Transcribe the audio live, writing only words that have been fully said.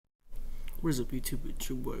What is up, YouTube? It's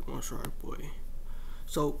your boy Guamsharkboyyt.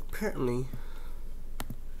 So apparently,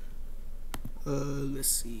 let's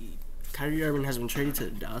see. Kyrie Irving has been traded to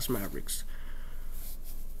the Dallas Mavericks.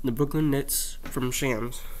 The Brooklyn Nets from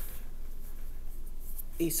Shams.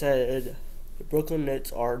 He said the Brooklyn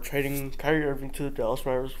Nets are trading Kyrie Irving to the Dallas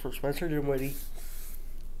Mavericks for Spencer Dinwiddie,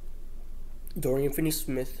 Dorian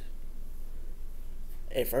Finney-Smith,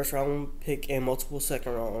 a first-round pick, and multiple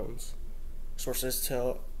second rounds. Sources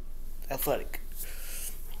tell Athletic,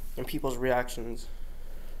 and people's reactions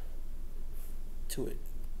to it.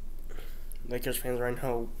 Lakers fans right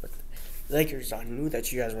now, but Lakers, I knew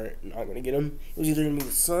that you guys were not going to get him. It was either going to be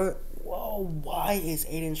the Sun. Whoa, why is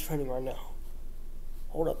Aiden's trending right now?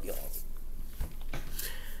 Hold up, y'all.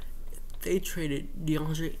 They traded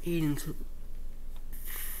DeAndre Aiden to...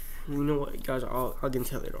 You know what, guys, I'll get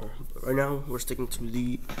into that later on. But right now, we're sticking to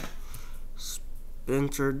the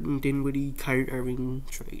Spencer Dinwiddie, Kyrie Irving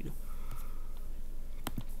trade.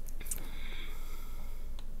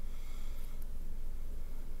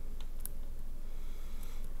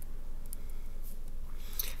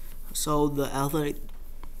 So the Athletic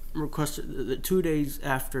requested the 2 days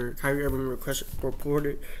after Kyrie Irving requested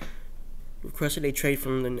a trade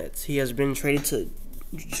from the Nets. He has been traded to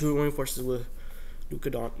join forces with Luka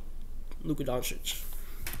Doncic.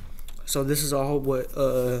 So this is all what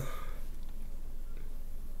the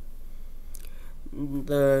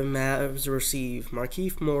Mavs receive: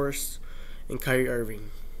 Markieff Morris and Kyrie Irving.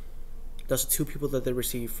 That's the two people that they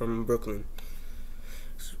received from Brooklyn.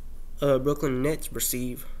 Brooklyn Nets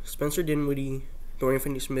receive Spencer Dinwiddie, Dorian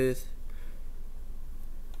Finney-Smith,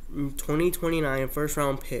 2029 first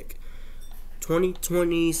round pick,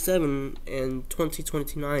 2027 and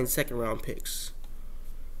 2029 second round picks.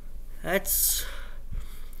 That's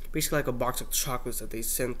basically like a box of chocolates that they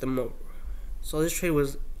sent them over. So this trade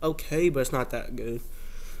was okay, but it's not that good.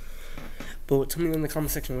 But tell me in the comment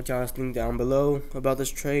section what y'all think down below about this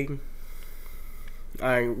trade.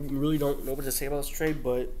 I really don't know what to say about this trade,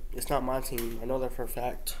 but it's not my team. I know that for a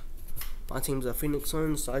fact. My team's the Phoenix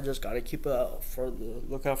Suns, so I just gotta keep out for the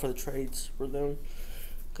lookout for the trades for them.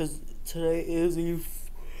 Cause today is the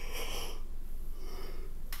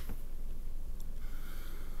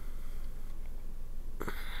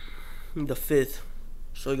the 5th,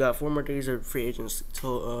 so we got 4 more days of free agents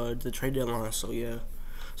till the trade deadline. So yeah,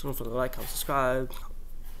 so don't forget to like, comment, subscribe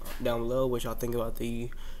down below what y'all think about the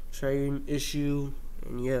trade issue.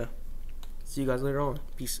 And yeah, see you guys later on.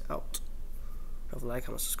 Peace out. Have a like,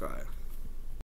 comment, subscribe.